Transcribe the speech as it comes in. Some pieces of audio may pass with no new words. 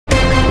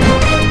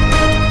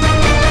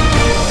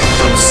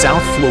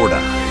South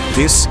Florida.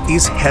 This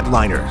is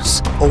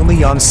Headliners,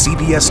 only on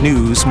CBS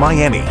News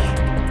Miami.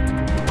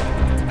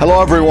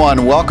 Hello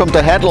everyone, welcome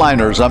to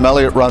Headliners. I'm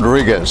Elliot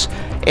Rodriguez.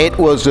 It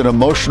was an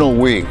emotional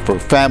week for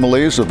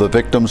families of the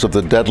victims of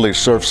the deadly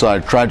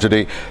Surfside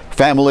tragedy.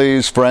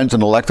 Families, friends,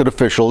 and elected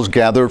officials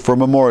gathered for a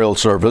memorial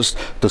service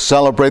to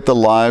celebrate the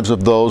lives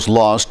of those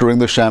lost during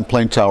the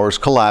Champlain Towers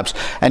collapse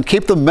and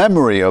keep the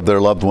memory of their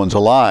loved ones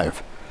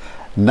alive.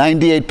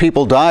 98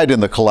 people died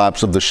in the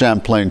collapse of the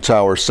Champlain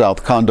Towers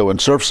South condo in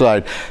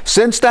Surfside.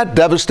 Since that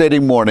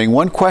devastating morning,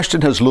 one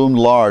question has loomed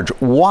large.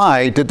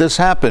 Why did this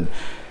happen?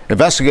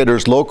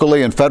 Investigators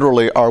locally and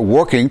federally are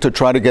working to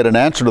try to get an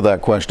answer to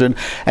that question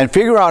and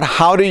figure out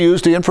how to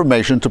use the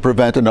information to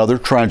prevent another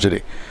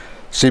tragedy.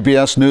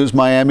 CBS News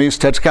Miami's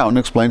Ted Scouten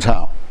explains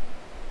how.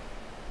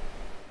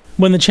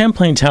 When the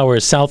Champlain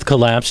Towers South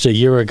collapsed a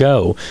year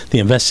ago, the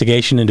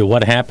investigation into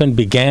what happened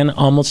began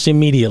almost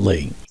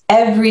immediately.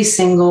 Every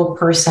single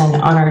person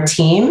on our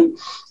team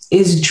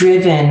is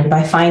driven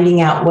by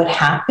finding out what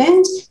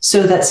happened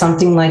so that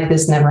something like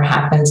this never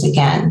happens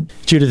again.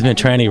 Judith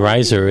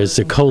Mitrani-Reiser is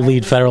the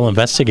co-lead federal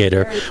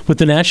investigator with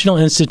the National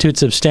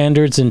Institutes of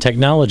Standards and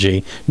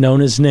Technology, known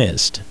as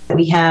NIST.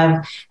 We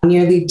have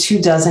nearly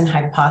 24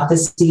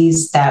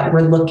 hypotheses that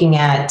we're looking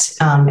at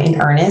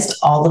in earnest,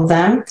 all of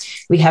them.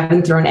 We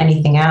haven't thrown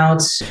anything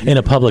out. In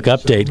a public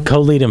update,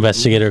 co-lead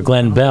investigator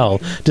Glenn Bell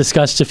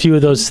discussed a few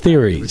of those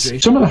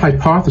theories. Some of the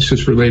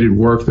hypothesis-related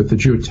work that the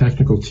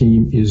geotechnical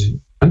team is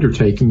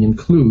undertaking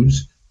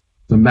includes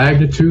the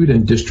magnitude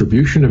and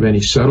distribution of any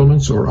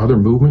settlements or other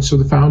movements of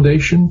the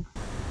foundation,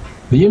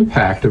 the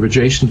impact of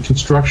adjacent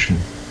construction,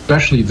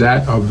 especially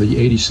that of the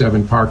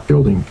 87 Park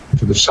building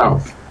to the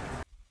south,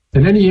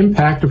 and any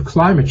impact of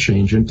climate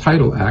change and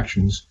tidal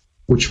actions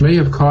which may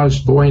have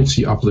caused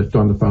buoyancy uplift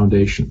on the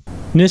foundation.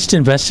 NIST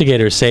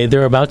investigators say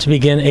they're about to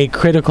begin a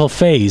critical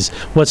phase,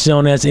 what's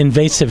known as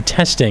invasive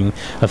testing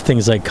of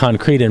things like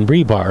concrete and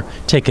rebar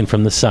taken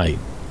from the site.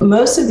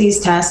 Most of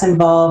these tests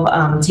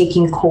involve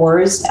taking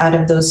cores out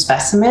of those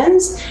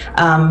specimens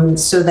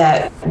so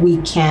that we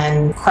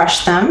can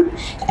crush them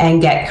and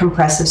get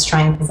compressive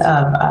strength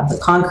of the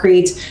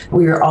concrete.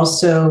 We are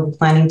also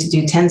planning to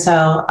do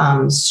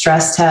tensile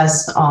stress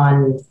tests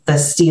on the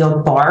steel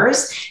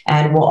bars,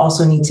 and we'll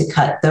also need to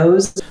cut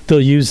those.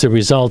 They'll use the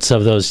results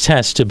of those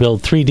tests to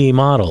build 3D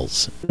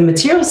models. The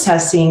materials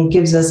testing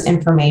gives us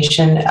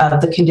information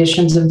of the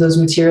conditions of those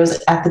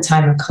materials at the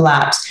time of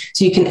collapse.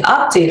 So you can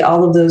update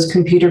all of those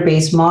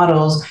computer-based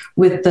models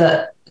with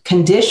the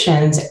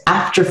conditions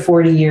after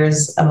 40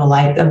 years of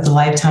the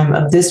lifetime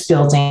of this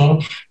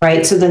building,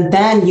 right? So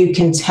then you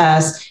can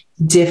test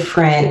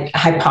different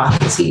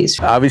hypotheses.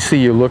 Obviously,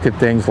 you look at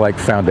things like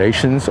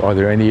foundations. Are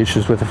there any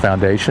issues with the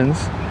foundations?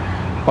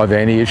 Are there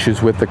any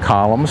issues with the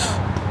columns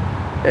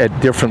at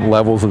different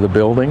levels of the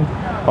building?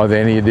 Are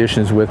there any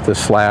additions with the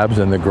slabs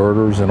and the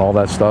girders and all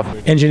that stuff?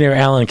 Engineer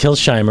Alan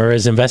Kilsheimer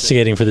is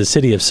investigating for the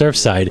city of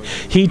Surfside.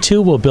 He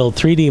too will build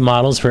 3D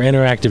models for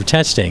interactive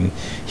testing.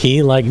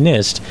 He, like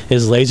NIST,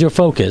 is laser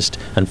focused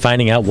on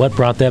finding out what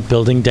brought that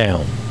building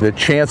down. The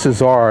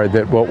chances are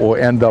that what we'll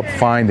end up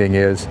finding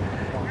is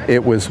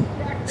it was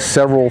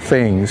several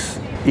things.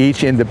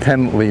 Each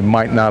independently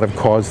might not have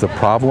caused the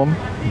problem,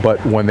 but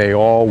when they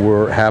all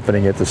were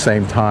happening at the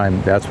same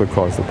time, that's what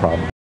caused the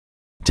problem.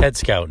 Ted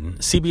Scouten,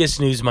 CBS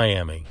News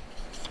Miami.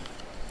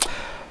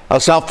 A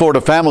South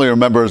Florida family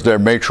remembers their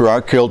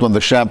matriarch killed when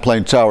the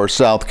Champlain Towers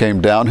South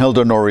came down.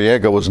 Hilda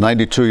Noriega was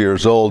 92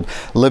 years old,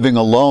 living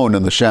alone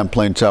in the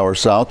Champlain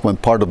Towers South when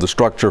part of the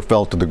structure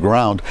fell to the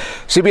ground.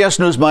 CBS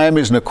News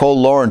Miami's Nicole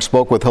Lauren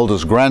spoke with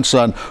Hilda's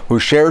grandson, who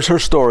shares her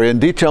story and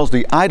details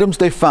the items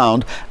they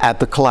found at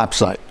the collapse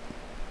site.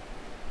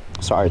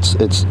 Sorry,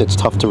 it's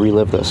tough to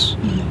relive this.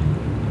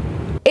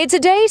 It's a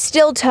day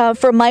still tough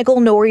for Michael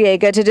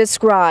Noriega to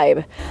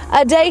describe.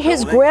 A day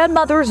his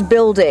grandmother's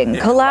building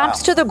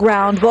collapsed to the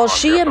ground while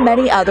she and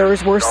many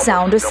others were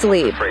sound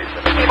asleep.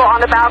 People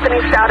on the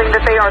balcony shouting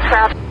that they are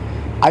trapped.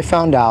 I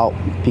found out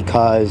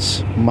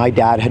because my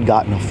dad had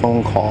gotten a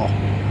phone call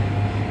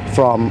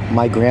from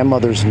my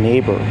grandmother's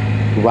neighbor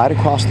right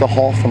across the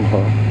hall from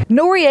her.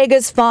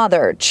 Noriega's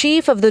father,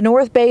 chief of the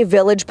North Bay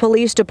Village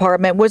Police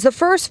Department, was the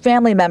first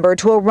family member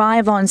to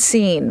arrive on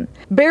scene.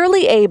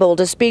 Barely able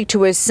to speak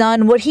to his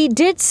son, what he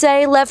did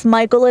say left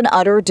Michael in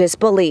utter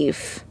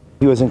disbelief.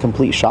 He was in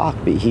complete shock.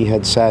 He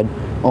had said,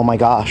 "Oh my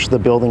gosh, the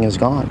building is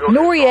gone."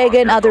 Noriega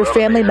and other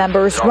family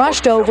members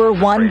rushed over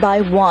one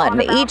by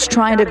one, each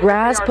trying to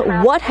grasp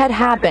what had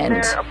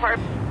happened.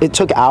 It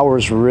took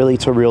hours really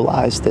to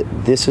realize that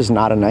this is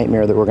not a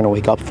nightmare that we're going to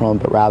wake up from,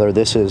 but rather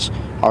this is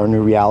our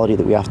new reality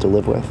that we have to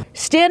live with.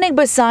 Standing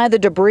beside the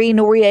debris,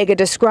 Noriega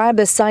described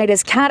the site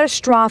as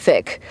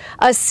catastrophic,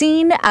 a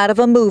scene out of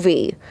a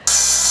movie.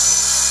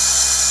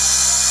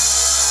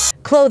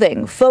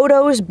 Clothing,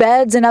 photos,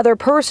 beds, and other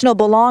personal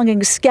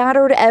belongings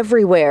scattered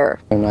everywhere.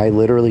 And I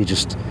literally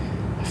just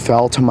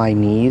fell to my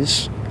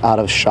knees out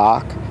of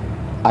shock.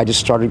 I just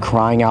started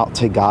crying out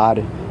to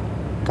God,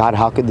 God,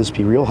 how could this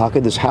be real? How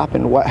could this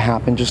happen? What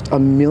happened? Just a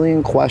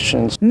million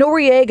questions.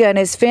 Noriega and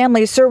his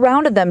family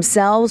surrounded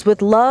themselves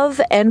with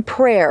love and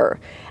prayer,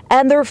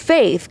 and their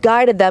faith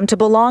guided them to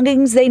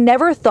belongings they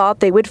never thought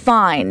they would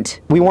find.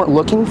 We weren't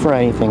looking for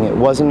anything. It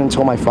wasn't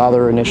until my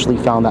father initially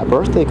found that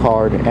birthday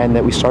card and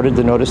that we started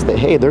to notice that,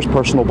 hey, there's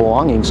personal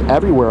belongings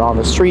everywhere on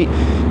the street,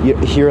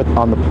 here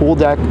on the pool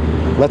deck.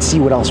 Let's see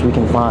what else we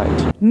can find.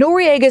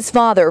 Noriega's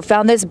father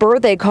found this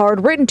birthday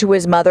card written to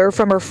his mother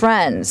from her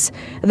friends.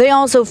 They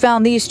also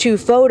found these two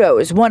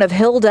photos, one of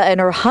Hilda and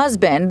her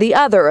husband, the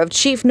other of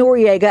Chief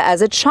Noriega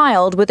as a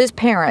child with his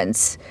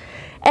parents.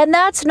 And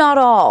that's not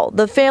all.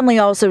 The family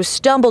also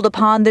stumbled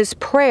upon this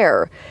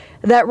prayer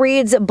that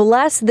reads,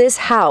 "Bless this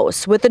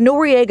house," with the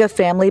Noriega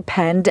family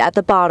penned at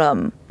the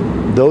bottom.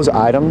 Those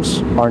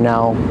items are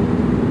now,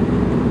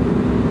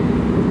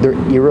 they're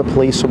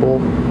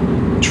irreplaceable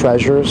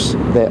treasures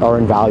that are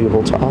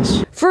invaluable to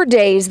us. For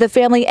days, the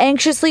family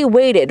anxiously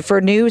waited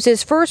for news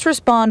as first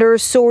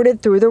responders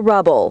sorted through the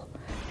rubble.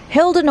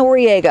 Hilda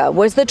Noriega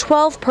was the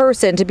 12th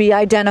person to be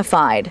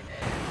identified.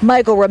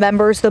 Michael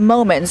remembers the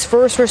moments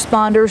first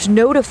responders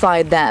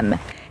notified them,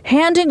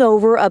 handing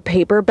over a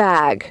paper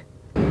bag.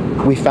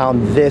 We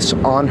found this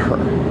on her,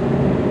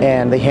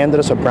 and they handed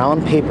us a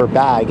brown paper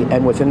bag,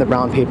 and within the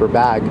brown paper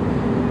bag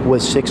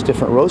was 6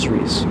 different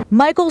rosaries.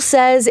 Michael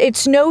says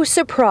it's no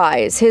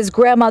surprise his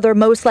grandmother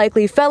most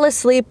likely fell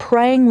asleep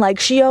praying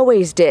like she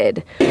always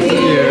did.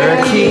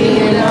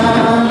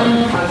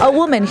 A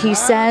woman, he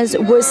says,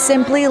 was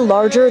simply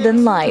larger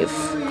than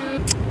life.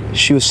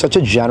 She was such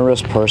a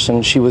generous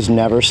person. She was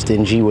never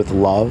stingy with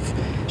love.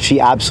 She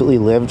absolutely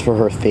lived for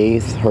her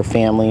faith, her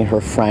family,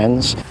 her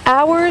friends.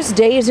 Hours,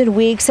 days, and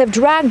weeks have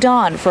dragged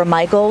on for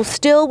Michael,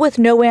 still with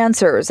no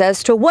answers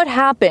as to what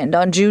happened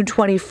on June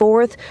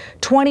 24th,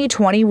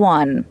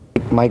 2021.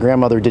 My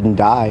grandmother didn't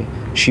die.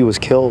 She was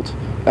killed.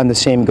 And the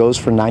same goes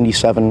for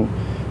 97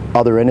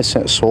 other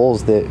innocent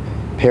souls that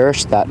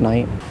perished that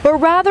night. But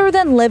rather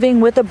than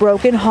living with a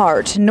broken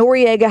heart,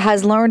 Noriega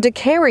has learned to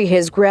carry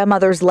his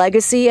grandmother's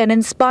legacy and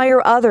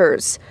inspire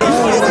others.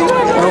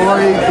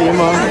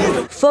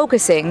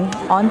 Focusing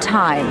on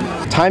time.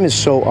 Time is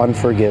so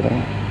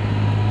unforgiving.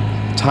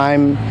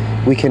 Time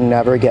we can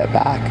never get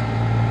back.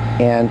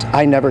 And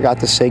I never got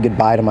to say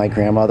goodbye to my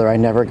grandmother. I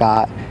never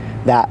got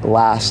that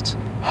last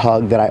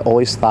hug that I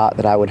always thought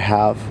that I would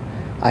have.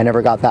 I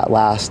never got that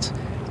last,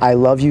 "I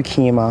love you,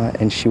 Kima,"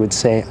 and she would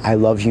say, "I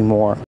love you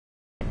more."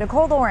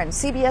 Nicole Lauren,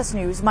 CBS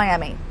News,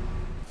 Miami.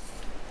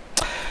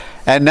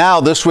 And now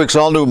this week's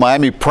all-new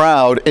Miami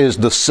Proud is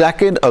the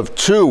second of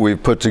 2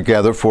 we've put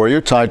together for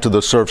you, tied to the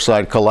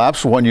Surfside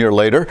collapse 1 year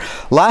later.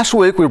 Last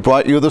week we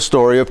brought you the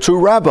story of 2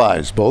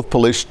 rabbis, both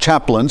police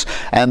chaplains,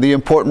 and the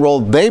important role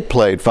they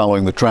played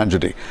following the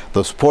tragedy.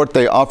 The support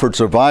they offered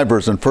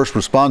survivors and first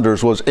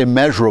responders was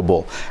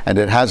immeasurable, and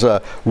it has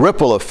a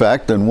ripple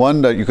effect, and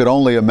one that you could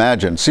only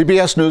imagine.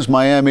 CBS News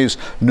Miami's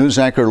news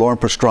anchor Lauren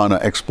Pastrana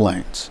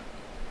explains.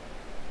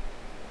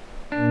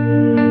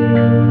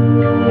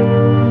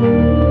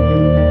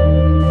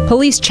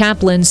 Police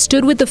chaplains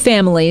stood with the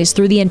families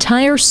through the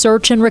entire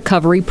search and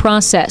recovery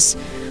process.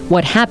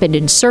 What happened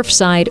in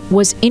Surfside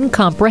was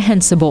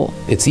incomprehensible.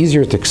 It's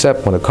easier to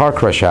accept when a car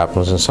crash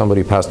happens and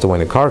somebody passed away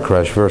in a car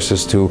crash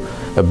versus to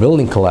a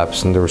building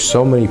collapse, and there were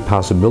so many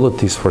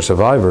possibilities for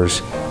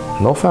survivors.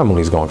 No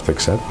family is going to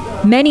fix it.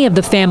 Many of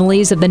the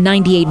families of the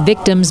 98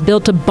 victims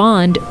built a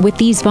bond with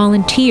these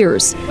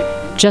volunteers.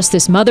 Just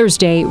this Mother's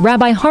Day,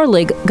 Rabbi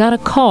Harlig got a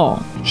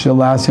call.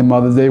 Last year,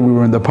 Mother's Day, we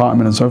were in the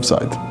apartment in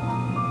Surfside.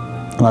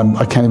 And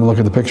I can't even look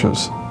at the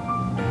pictures.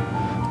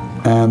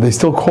 And they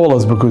still call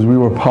us because we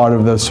were part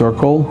of the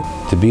circle.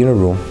 To be in a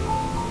room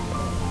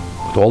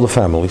with all the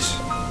families,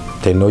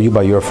 they know you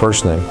by your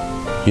first name.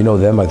 You know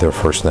them by their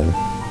first name.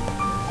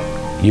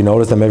 You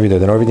notice them every day.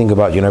 They know everything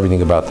about you and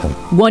everything about them.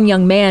 One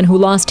young man who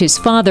lost his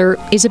father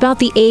is about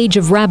the age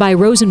of Rabbi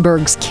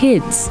Rosenberg's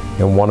kids.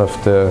 And one of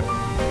the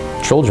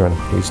children,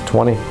 he's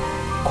 20,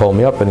 called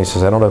me up and he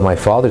says, "I don't have my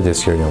father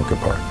this year, Yom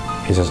Kippur."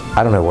 He says,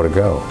 "I don't know where to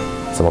go.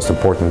 It's the most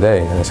important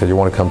day." And I said, "You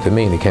want to come to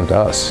me?" And he came to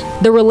us.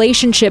 The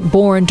relationship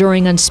born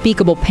during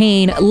unspeakable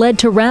pain led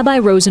to Rabbi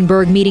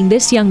Rosenberg meeting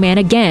this young man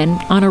again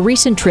on a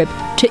recent trip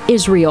to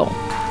Israel.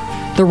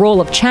 The role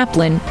of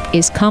chaplain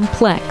is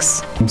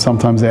complex.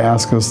 Sometimes they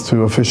ask us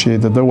to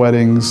officiate at their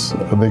weddings.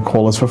 They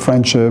call us for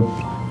friendship,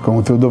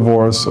 going through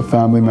divorce, a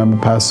family member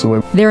passed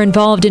away. They're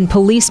involved in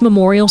police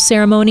memorial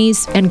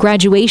ceremonies and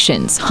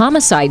graduations,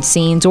 homicide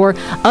scenes, or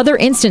other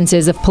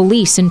instances of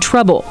police in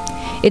trouble.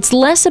 It's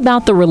less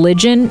about the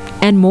religion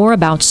and more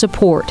about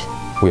support.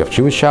 We have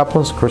Jewish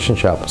chaplains, Christian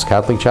chaplains,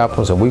 Catholic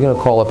chaplains, and we're going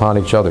to call upon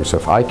each other. So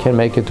if I can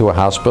make it to a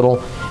hospital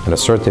in a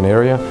certain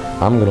area,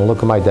 I'm going to look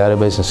at my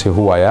database and see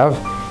who I have,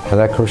 and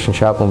that Christian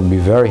chaplain will be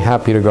very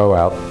happy to go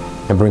out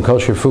and bring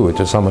kosher food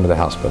to someone in the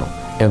hospital,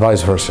 and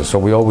vice versa. So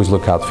we always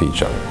look out for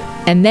each other.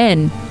 And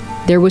then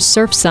there was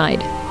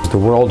Surfside. The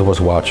world was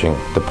watching,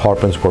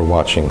 departments were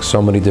watching,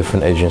 so many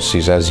different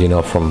agencies, as you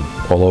know, from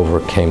all over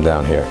came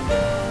down here.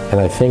 And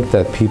I think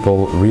that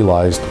people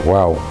realized,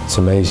 wow, it's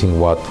amazing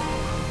what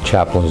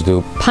chaplains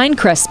do.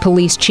 Pinecrest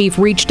Police Chief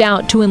reached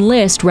out to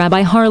enlist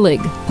Rabbi Harlig.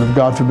 If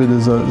God forbid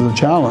there's a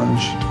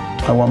challenge,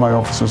 I want my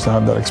officers to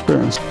have that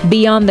experience.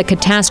 Beyond the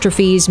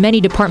catastrophes,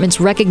 many departments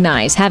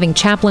recognize having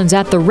chaplains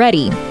at the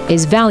ready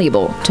is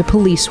valuable to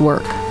police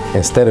work.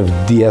 Instead of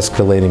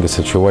de-escalating a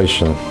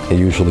situation, it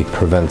usually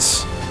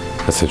prevents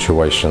a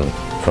situation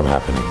from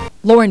happening.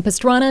 Lauren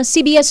Pastrana,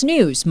 CBS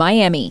News,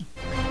 Miami.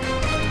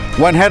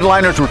 When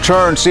Headliners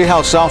return, see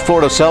how South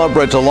Florida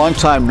celebrates a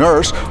longtime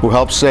nurse who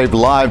helped save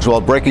lives while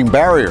breaking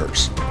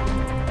barriers.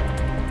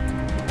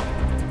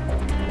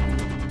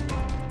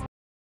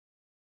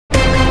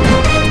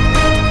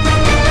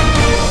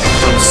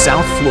 From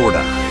South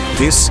Florida,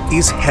 this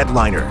is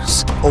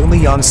Headliners,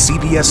 only on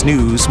CBS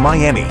News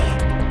Miami.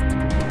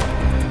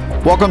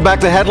 Welcome back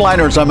to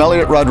Headliners. I'm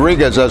Elliot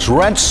Rodriguez. As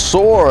rents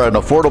soar and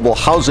affordable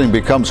housing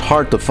becomes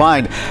hard to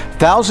find,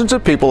 thousands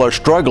of people are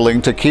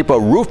struggling to keep a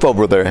roof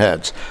over their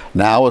heads.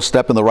 Now a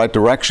step in the right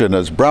direction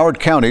as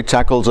Broward County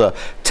tackles a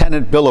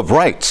tenant bill of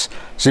rights.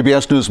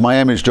 CBS News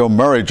Miami's Joe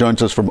Murray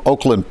joins us from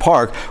Oakland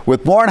Park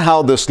with more on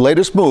how this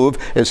latest move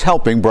is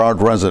helping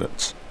Broward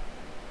residents.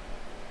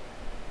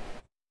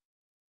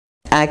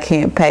 I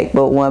can't pack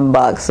but one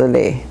box a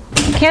day.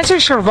 Cancer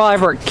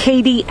survivor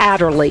Katie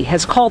Adderley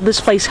has called this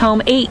place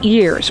home 8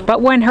 years,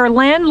 but when her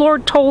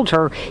landlord told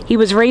her he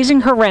was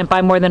raising her rent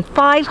by more than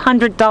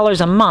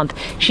 $500 a month,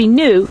 she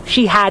knew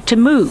she had to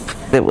move.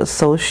 It was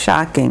so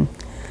shocking.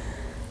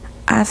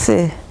 I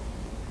said,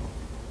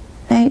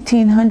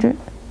 1900,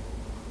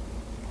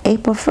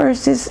 April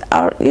 1st is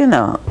out,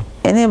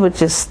 and it was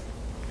just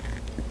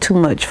too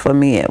much for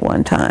me at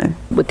one time.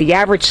 With the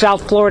average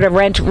South Florida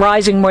rent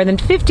rising more than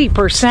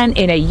 50%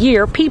 in a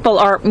year, people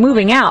are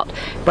moving out.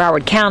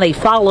 Broward County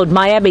followed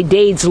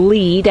Miami-Dade's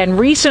lead and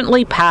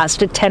recently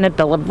passed a tenant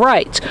bill of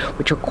rights,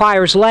 which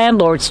requires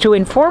landlords to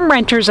inform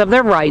renters of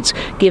their rights,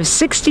 give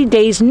 60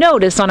 days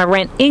notice on a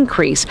rent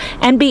increase,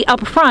 and be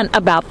upfront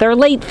about their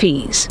late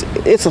fees.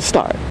 It's a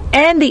start.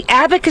 And the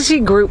advocacy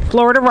group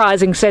Florida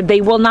Rising said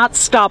they will not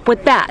stop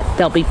with that.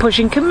 They'll be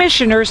pushing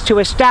commissioners to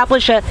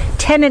establish a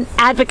tenant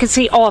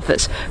advocacy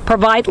office,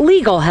 provide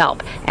legal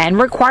help, and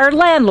require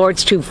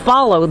landlords to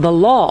follow the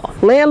law.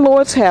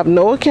 Landlords have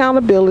no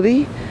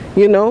accountability,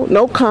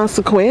 no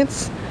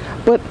consequence,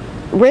 but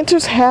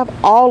renters have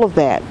all of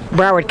that.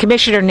 Broward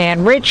Commissioner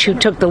Nan Rich, who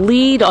took the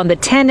lead on the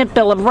tenant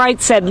bill of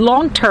rights, said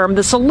long-term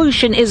the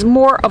solution is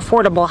more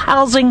affordable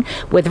housing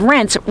with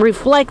rents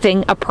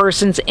reflecting a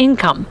person's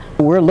income.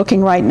 We're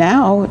looking right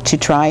now to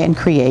try and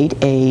create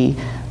a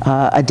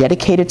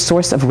dedicated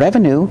source of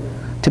revenue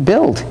to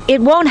build.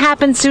 It won't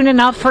happen soon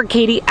enough for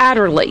Katie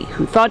Adderley,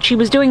 who thought she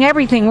was doing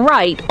everything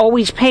right,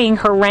 always paying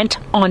her rent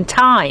on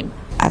time.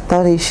 I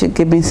thought he should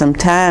give me some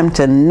time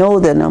to know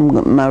that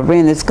my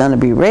rent is going to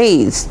be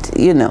raised,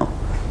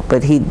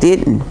 but he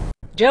didn't.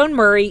 Joan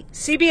Murray,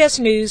 CBS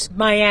News,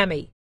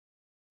 Miami.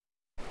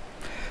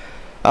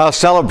 A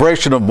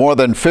celebration of more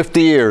than 50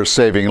 years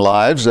saving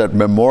lives at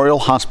Memorial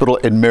Hospital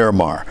in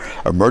Miramar.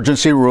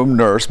 Emergency room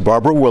nurse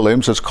Barbara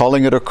Williams is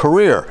calling it a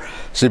career.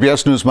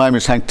 CBS News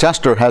Miami's Hank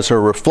Tester has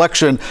her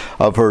reflection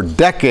of her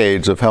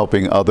decades of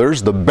helping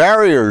others, the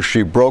barriers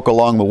she broke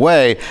along the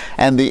way,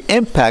 and the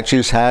impact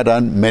she's had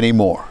on many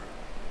more.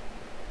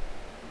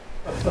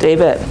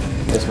 David.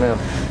 Yes, ma'am.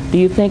 Do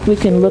you think we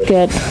can look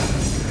at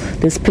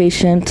this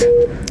patient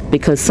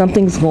because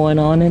something's going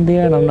on in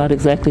there and I'm not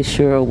exactly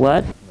sure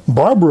what?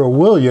 Barbara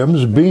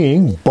Williams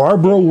being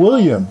Barbara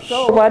Williams.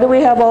 So why do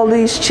we have all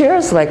these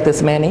chairs like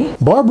this, Manny?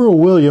 Barbara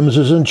Williams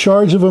is in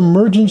charge of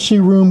emergency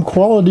room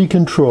quality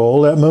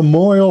control at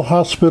Memorial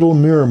Hospital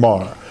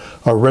Miramar.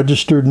 A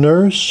registered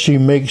nurse, she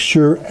makes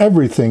sure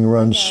everything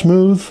runs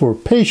smooth for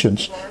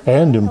patients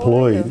and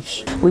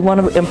employees. We want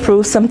to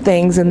improve some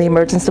things in the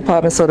emergency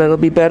department so that it'll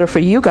be better for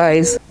you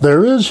guys.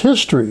 There is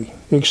history,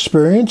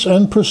 experience,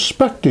 and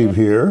perspective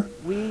here.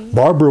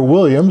 Barbara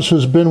Williams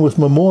has been with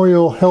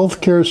Memorial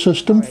Healthcare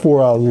System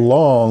for a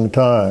long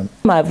time.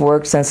 I've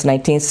worked since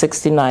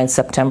 1969,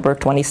 September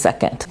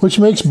 22nd. Which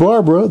makes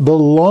Barbara the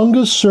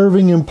longest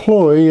serving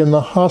employee in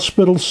the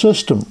hospital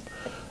system.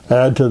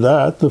 Add to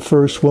that the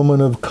first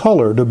woman of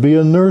color to be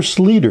a nurse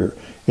leader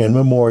in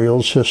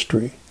Memorial's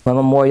history.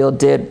 Memorial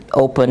did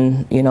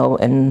open, in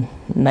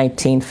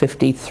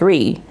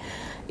 1953.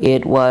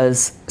 It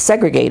was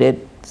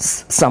segregated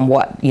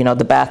somewhat,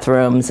 the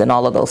bathrooms and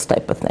all of those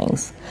type of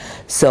things.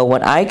 So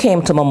when I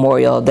came to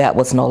Memorial, that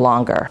was no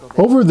longer.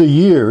 Over the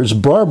years,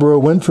 Barbara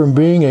went from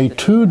being a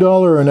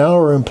 $2 an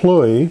hour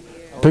employee,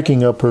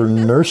 picking up her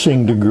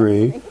nursing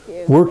degree,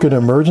 work in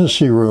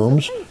emergency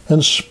rooms,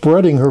 and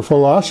spreading her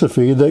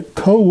philosophy that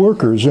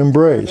co-workers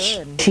embrace.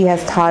 She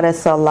has taught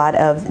us a lot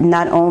of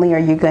not only are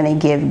you going to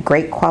give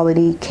great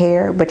quality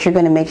care, but you're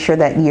going to make sure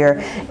that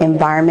your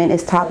environment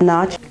is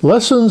top-notch.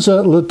 Lessons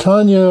that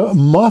LaTanya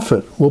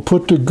Moffett will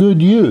put to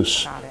good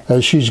use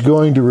as she's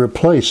going to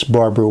replace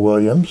Barbara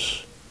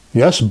Williams.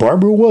 Yes,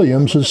 Barbara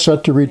Williams is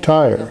set to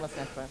retire.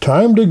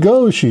 Time to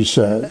go, she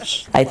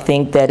says. I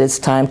think that it's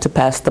time to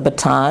pass the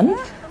baton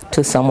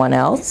to someone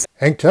else.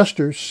 Hank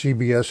Tester,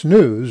 CBS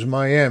News,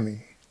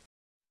 Miami.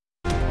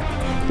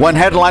 When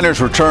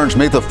Headliners returns,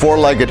 meet the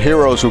four-legged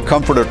heroes who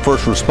comforted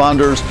first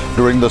responders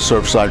during the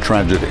Surfside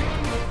tragedy.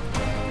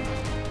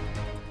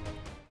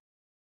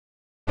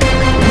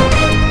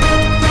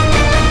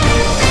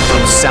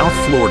 From South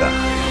Florida,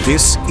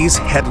 this is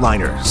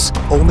Headliners,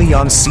 only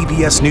on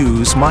CBS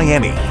News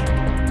Miami.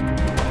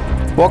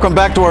 Welcome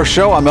back to our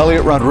show. I'm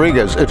Elliot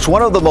Rodriguez. It's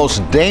one of the most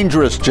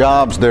dangerous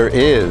jobs there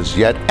is,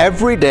 yet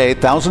every day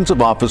thousands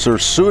of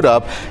officers suit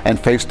up and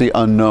face the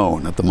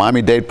unknown. At the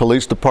Miami-Dade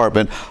Police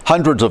Department,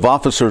 hundreds of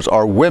officers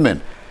are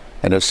women.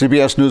 And as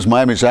CBS News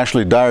Miami's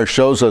Ashley Dyer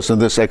shows us in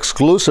this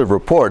exclusive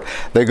report,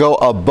 they go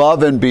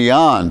above and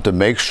beyond to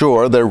make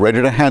sure they're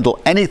ready to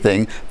handle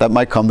anything that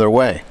might come their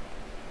way.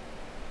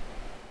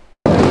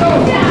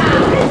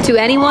 To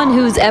anyone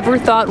who's ever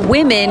thought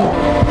women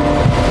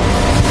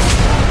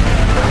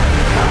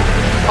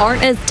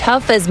aren't as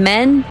tough as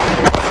men,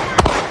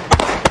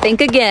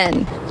 think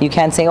again. You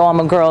can't say, oh,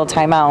 I'm a girl,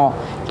 time out.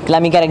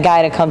 Let me get a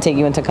guy to come take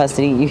you into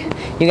custody.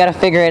 You got to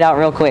figure it out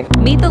real quick.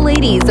 Meet the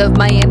ladies of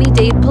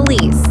Miami-Dade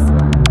Police.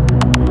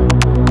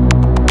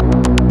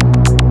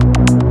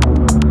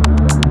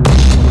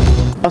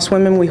 Us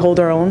women, we hold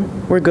our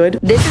own. We're good.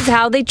 This is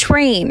how they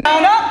train.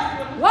 Down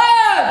up, 1,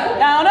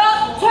 down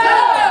up, 2,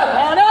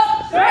 down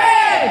up, 3.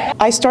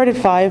 I started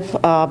 5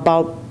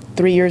 about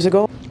 3 years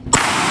ago.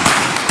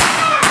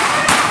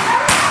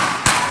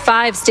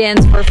 5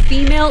 stands for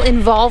Female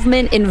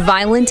Involvement in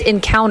Violent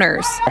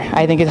Encounters.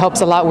 I think it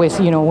helps a lot with,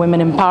 women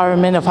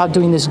empowerment of how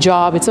doing this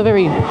job. It's a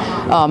very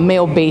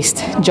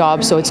male-based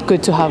job, so it's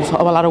good to have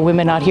a lot of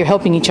women out here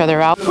helping each other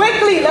out.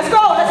 Quickly, let's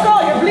go, let's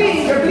go. You're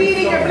bleeding, you're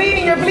bleeding, you're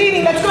bleeding, you're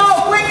bleeding. Let's go,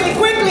 quickly,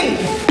 quickly.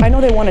 I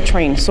know they want to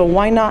train, so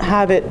why not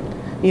have it,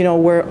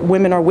 where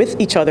women are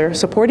with each other,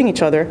 supporting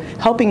each other,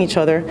 helping each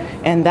other,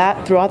 and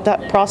that throughout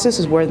that process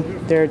is where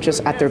they're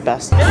just at their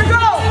best. Here we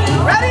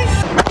go, ready?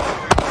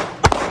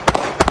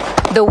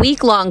 The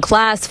week-long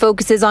class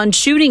focuses on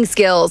shooting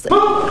skills,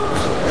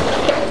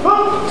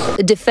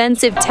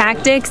 defensive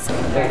tactics,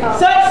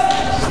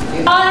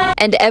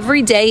 and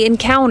everyday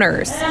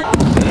encounters.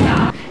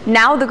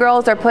 Now the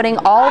girls are putting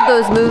all of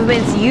those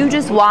movements you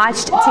just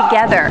watched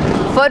together.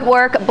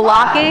 Footwork,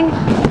 blocking,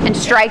 and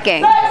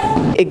striking.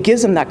 It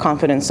gives them that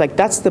confidence.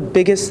 That's the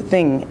biggest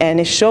thing, and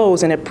it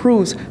shows and it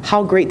proves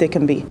how great they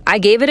can be. I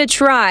gave it a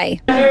try.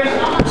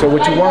 So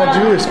what you want to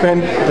do is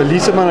spend the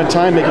least amount of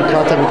time making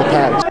contact with the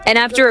pads. And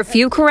after a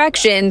few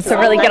corrections, to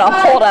really get a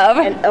hold of.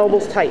 And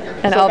elbows tight.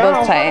 And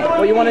elbows tight.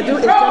 What you want to do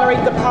is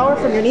generate the power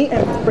from your knee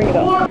and bring it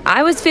up.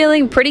 I was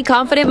feeling pretty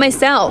confident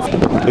myself.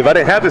 If I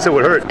didn't have this, it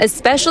would hurt.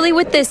 Especially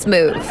with this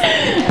move.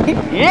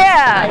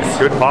 Yeah!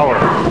 Good power.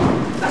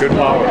 Good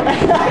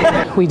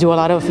power. We do a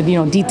lot of,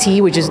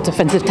 DT, which is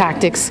defensive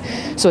tactics.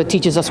 So it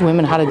teaches us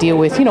women how to deal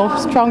with,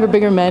 stronger,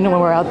 bigger men when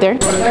we're out there.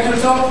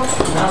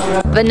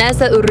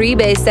 Vanessa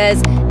Uribe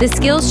says the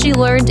skills she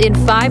learned in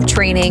 5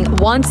 training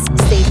once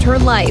saved her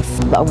life.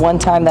 One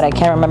time that I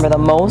can't remember the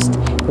most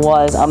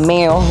was a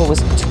male who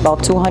was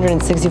about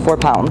 264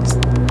 pounds.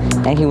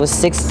 And he was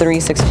 6'3",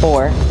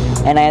 6'4".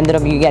 And I ended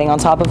up getting on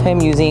top of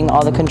him using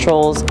all the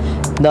controls,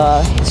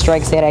 the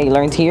strikes that I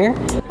learned here.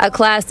 A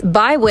class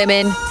by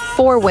women,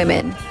 for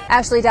women.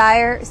 Ashley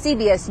Dyer,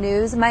 CBS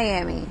News,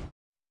 Miami.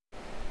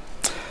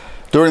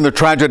 During the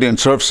tragedy in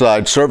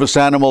Surfside, service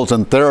animals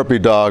and therapy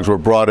dogs were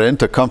brought in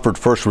to comfort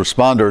first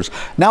responders.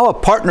 Now a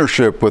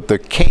partnership with the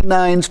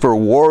Canines for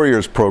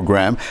Warriors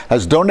program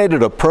has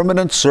donated a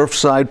permanent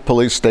Surfside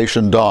police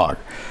station dog.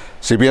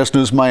 CBS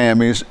News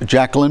Miami's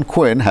Jacqueline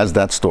Quinn has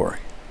that story.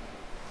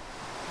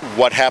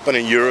 What happened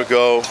a year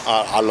ago,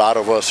 a lot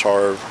of us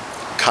are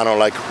kind of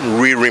like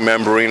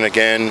remembering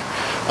again.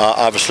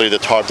 Obviously, the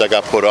tarp that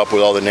got put up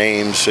with all the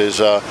names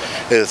is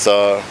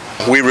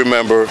we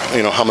remember,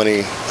 how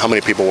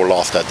many people were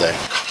lost that day.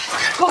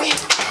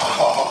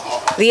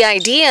 The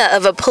idea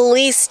of a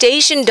police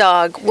station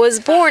dog was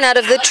born out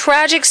of the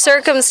tragic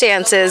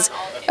circumstances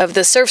of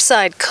the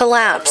Surfside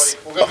collapse.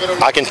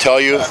 I can tell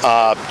you,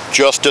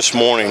 just this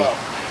morning,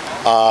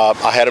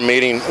 I had a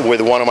meeting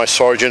with one of my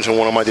sergeants and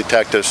one of my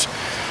detectives.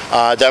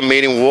 That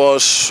meeting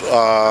was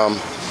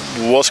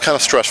kind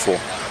of stressful.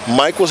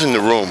 Mike was in the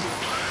room.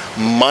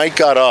 Mike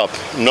got up.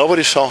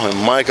 Nobody saw him.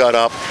 Mike got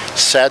up,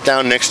 sat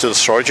down next to the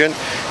sergeant,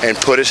 and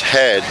put his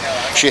head.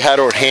 She had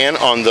her hand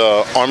on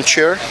the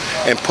armchair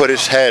and put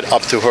his head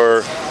up to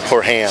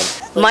her hand.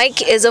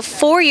 Mike is a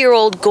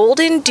 4-year-old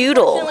golden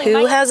doodle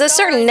who has a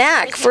certain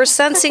knack for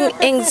sensing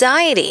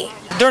anxiety.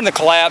 During the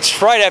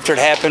collapse, right after it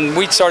happened,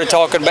 we started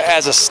talking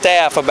as a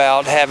staff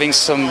about having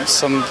some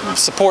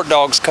support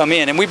dogs come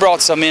in, and we brought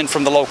some in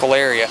from the local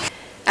area.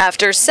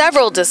 After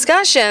several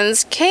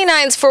discussions,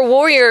 Canines for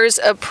Warriors,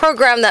 a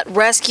program that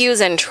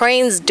rescues and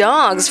trains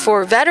dogs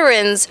for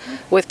veterans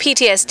with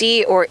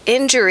PTSD or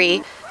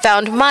injury,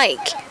 found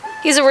Mike.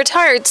 He's a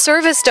retired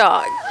service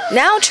dog.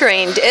 now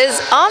trained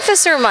as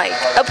Officer Mike,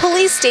 a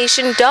police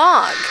station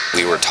dog.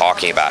 We were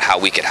talking about how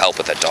we could help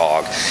with a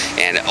dog,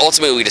 and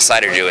ultimately we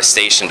decided to do a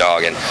station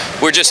dog, and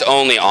we're just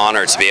only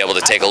honored to be able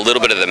to take a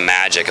little bit of the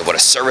magic of what a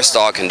service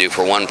dog can do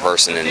for one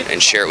person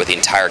and share it with the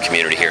entire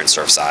community here in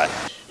Surfside.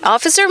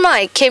 Officer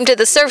Mike came to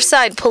the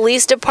Surfside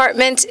Police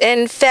Department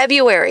in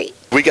February.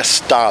 We get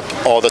stopped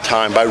all the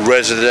time by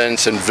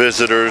residents and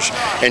visitors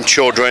and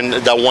children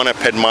that want to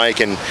pet Mike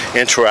and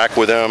interact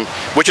with him,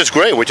 which is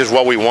great, which is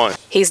what we want.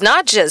 He's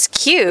not just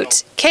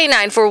cute.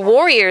 K9 for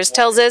Warriors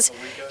tells us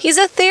he's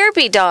a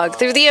therapy dog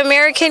through the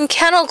American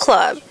Kennel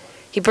Club.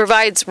 He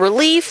provides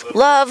relief,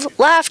 love,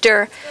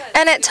 laughter,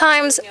 and at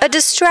times a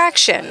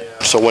distraction.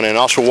 So when an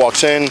officer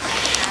walks in,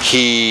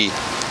 he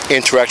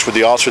interacts with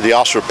the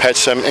officer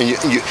pets him, and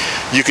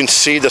you can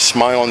see the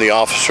smile on the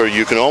officer.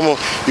 You can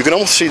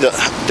almost see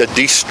the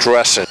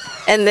de-stressing.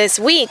 And this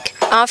week,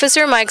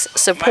 Officer Mike's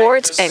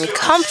support and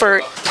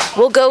comfort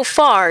will go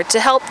far to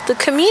help the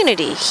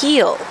community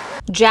heal.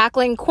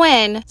 Jacqueline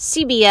Quinn,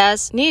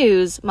 CBS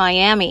News,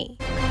 Miami.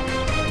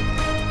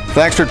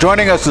 Thanks for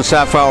joining us this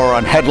half hour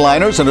on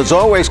Headliners, and as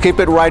always, keep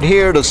it right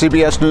here to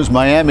CBS News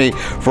Miami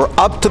for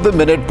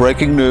up-to-the-minute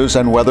breaking news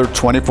and weather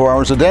 24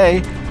 hours a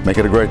day. Make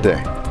it a great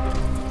day.